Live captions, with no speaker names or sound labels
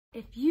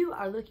If you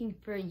are looking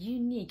for a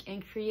unique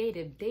and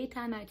creative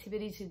daytime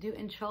activity to do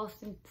in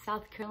Charleston,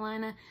 South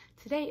Carolina,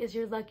 today is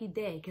your lucky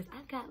day because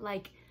I've got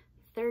like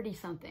 30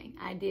 something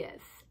ideas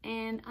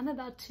and I'm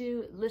about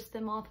to list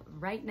them off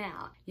right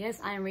now.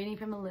 Yes, I am reading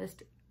from a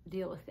list.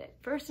 Deal with it.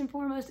 First and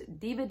foremost,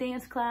 diva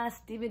dance class,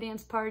 diva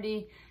dance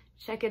party.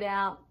 Check it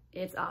out.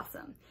 It's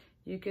awesome.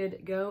 You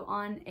could go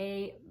on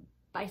a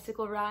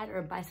bicycle ride or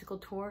a bicycle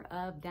tour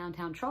of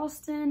downtown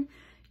Charleston.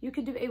 You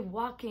could do a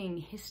walking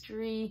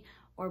history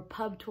or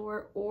pub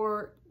tour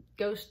or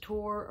ghost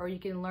tour, or you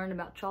can learn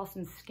about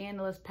Charleston's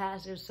scandalous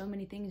past. There's so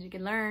many things you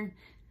can learn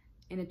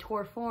in a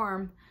tour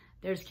form.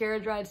 There's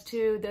carriage rides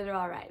too, those are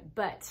all right,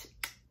 but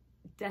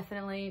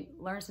definitely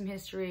learn some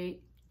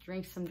history,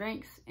 drink some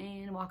drinks,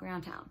 and walk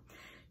around town.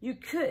 You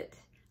could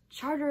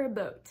charter a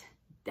boat,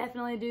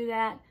 definitely do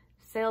that.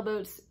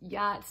 Sailboats,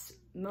 yachts,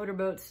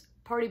 motorboats,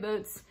 party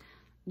boats,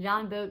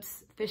 yacht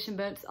boats, fishing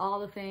boats, all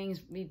the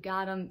things, we've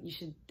got them. You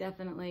should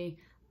definitely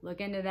look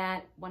into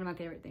that. One of my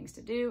favorite things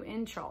to do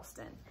in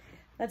Charleston.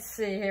 Let's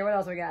see here, what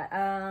else we got?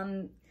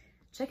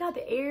 Check out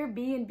the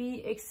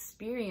Airbnb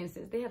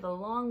experiences. They have a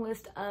long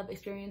list of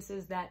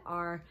experiences that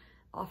are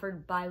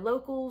offered by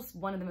locals.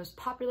 One of the most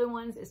popular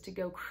ones is to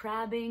go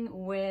crabbing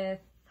with,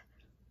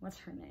 what's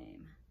her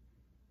name?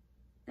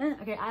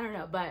 Okay, I don't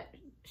know, but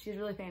she's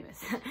really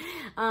famous.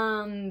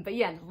 But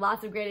yeah,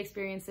 lots of great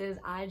experiences.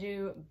 I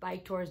do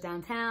bike tours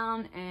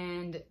downtown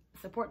and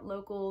support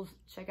locals.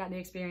 Check out the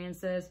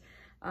experiences.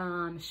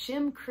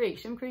 Shim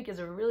Creek. Shim Creek is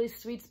a really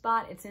sweet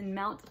spot. It's in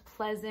Mount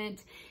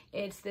Pleasant.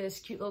 It's this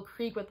cute little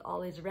creek with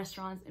all these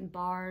restaurants and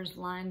bars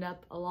lined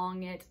up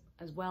along it,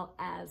 as well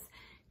as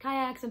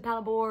kayaks and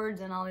paddle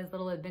boards and all these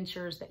little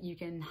adventures that you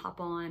can hop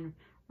on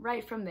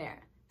right from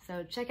there.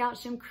 So check out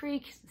Shim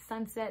Creek,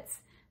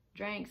 sunsets,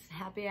 drinks,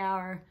 happy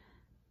hour,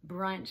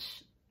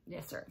 brunch.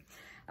 Yes, sir.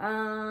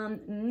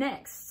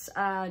 Next,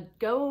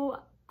 go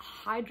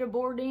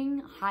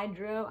hydroboarding, I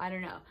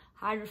don't know.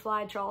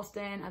 Hydrofly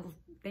Charleston, I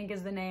think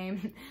is the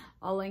name.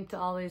 I'll link to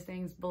all these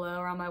things below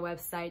or on my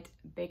website,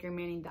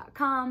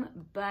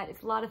 bakermanning.com, but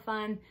it's a lot of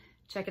fun.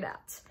 Check it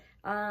out.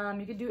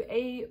 You could do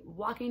a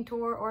walking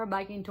tour or a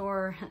biking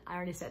tour. I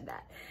already said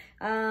that.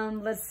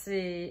 Let's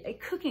see, a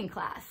cooking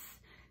class.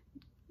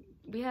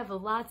 We have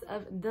lots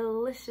of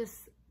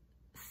delicious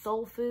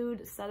soul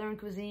food, Southern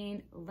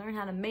cuisine. Learn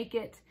how to make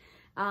it.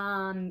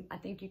 I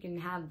think you can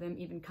have them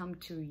even come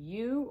to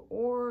you,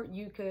 or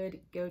you could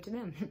go to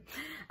them.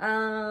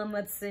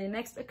 Let's see,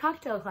 next, a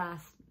cocktail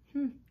class.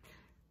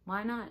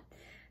 Why not?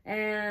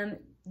 And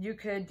you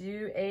could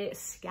do a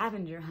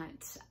scavenger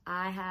hunt.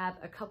 I have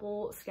a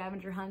couple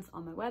scavenger hunts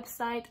on my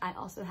website. I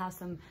also have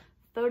some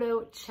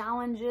photo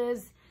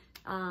challenges.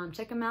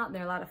 Check them out,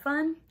 they're a lot of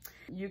fun.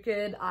 You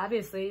could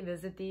obviously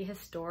visit the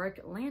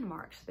historic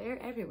landmarks. They're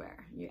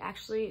everywhere.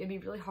 It'd be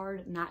really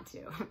hard not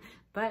to,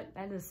 but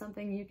that is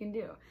something you can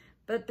do.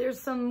 But there's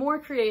some more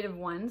creative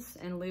ones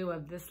in lieu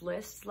of this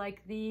list,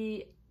 like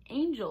the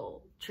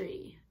angel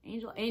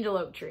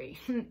oak tree.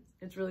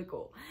 It's really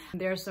cool.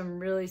 There are some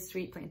really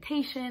sweet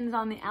plantations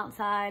on the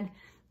outside,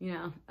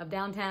 of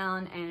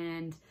downtown,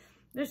 and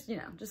there's,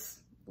 just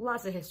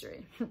lots of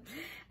history.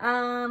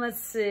 Let's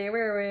see,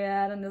 where are we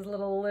at on this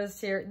little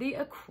list here? The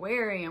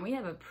aquarium. We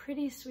have a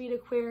pretty sweet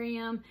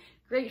aquarium,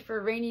 great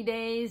for rainy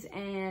days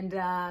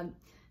and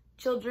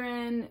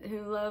children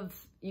who love,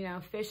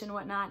 fish and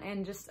whatnot,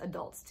 and just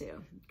adults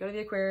too. Go to the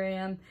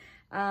aquarium.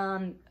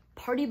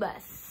 Party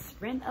bus,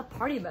 rent a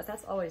party bus.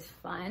 That's always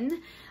fun.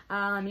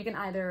 You can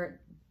either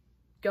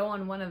go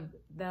on one of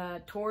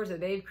the tours that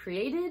they've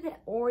created,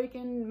 or you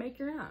can make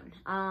your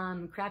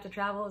own. Craft to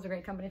Travel is a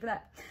great company for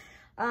that.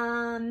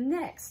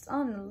 Next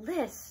on the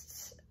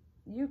list,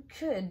 you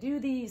could do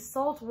the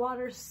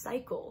saltwater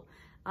cycle.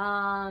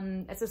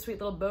 It's a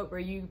sweet little boat where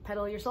you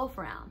pedal yourself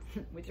around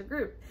with your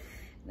group.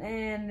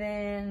 And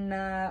then,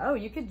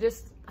 you could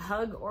just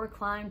hug or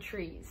climb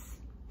trees.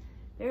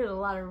 There's a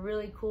lot of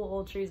really cool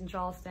old trees in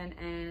Charleston,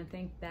 and I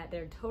think that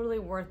they're totally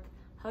worth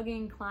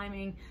hugging,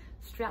 climbing,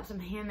 strap some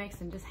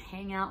hammocks and just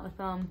hang out with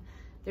them.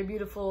 They're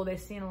beautiful. They've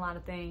seen a lot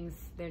of things.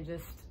 They're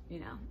just,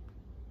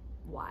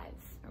 wise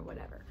or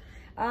whatever.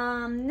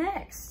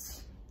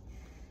 Next,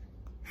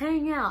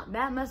 hang out.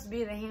 That must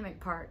be the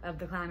hammock part of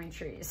the climbing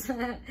trees.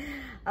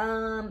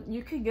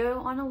 You could go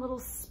on a little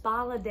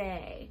spa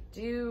day,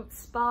 do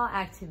spa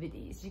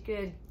activities. You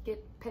could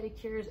get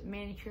pedicures,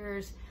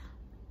 manicures,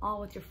 all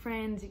with your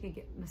friends. You could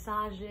get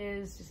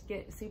massages, just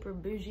get super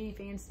bougie,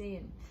 fancy,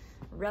 and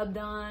rubbed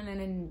on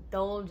and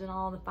indulge in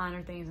all the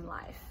finer things in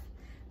life.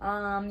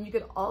 You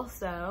could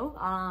also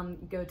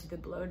go to the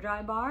blow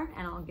dry bar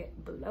and I'll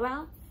get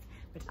blowouts,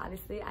 which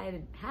obviously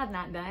I have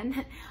not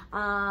done.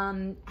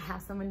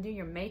 Have someone do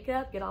your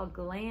makeup, get all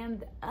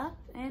glammed up,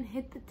 and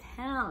hit the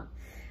town.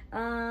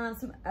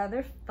 Some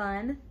other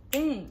fun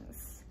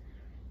things.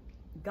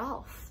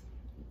 Golf.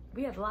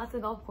 We have lots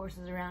of golf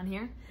courses around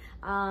here.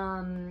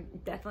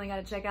 Definitely got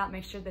to check out,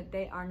 make sure that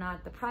they are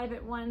not the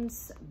private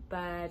ones,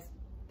 but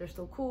they're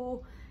still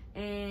cool.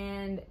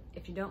 And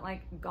if you don't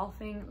like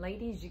golfing,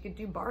 ladies, you could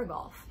do bar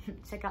golf.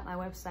 Check out my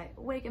website,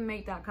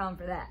 wakeandmake.com,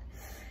 for that.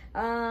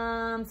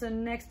 So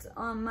next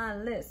on my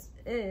list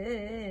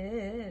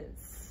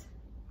is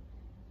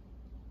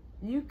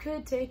you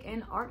could take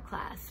an art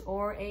class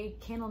or a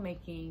candle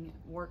making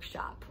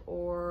workshop,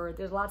 or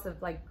there's lots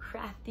of like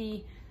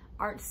crafty,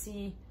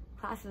 artsy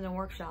classes and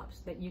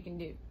workshops that you can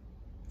do.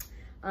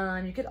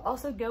 You could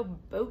also go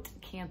boat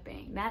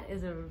camping. That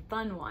is a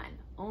fun one.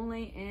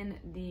 Only in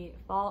the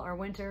fall or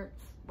winter.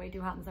 It's way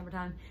too hot in the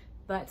summertime,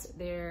 but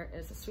there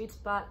is a sweet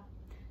spot.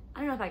 I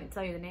don't know if I can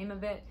tell you the name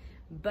of it,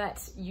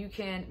 but you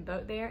can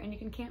boat there and you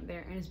can camp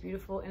there, and it's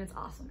beautiful and it's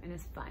awesome and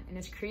it's fun and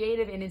it's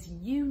creative and it's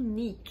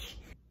unique.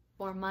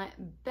 For my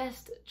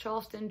best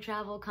Charleston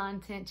travel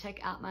content, check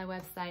out my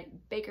website,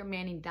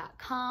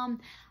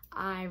 bakermanning.com.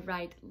 I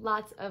write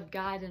lots of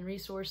guides and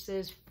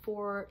resources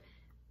for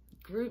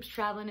groups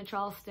traveling to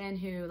Charleston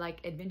who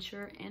like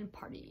adventure and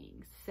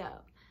partying. So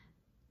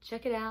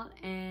check it out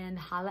and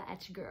holla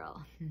at your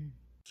girl.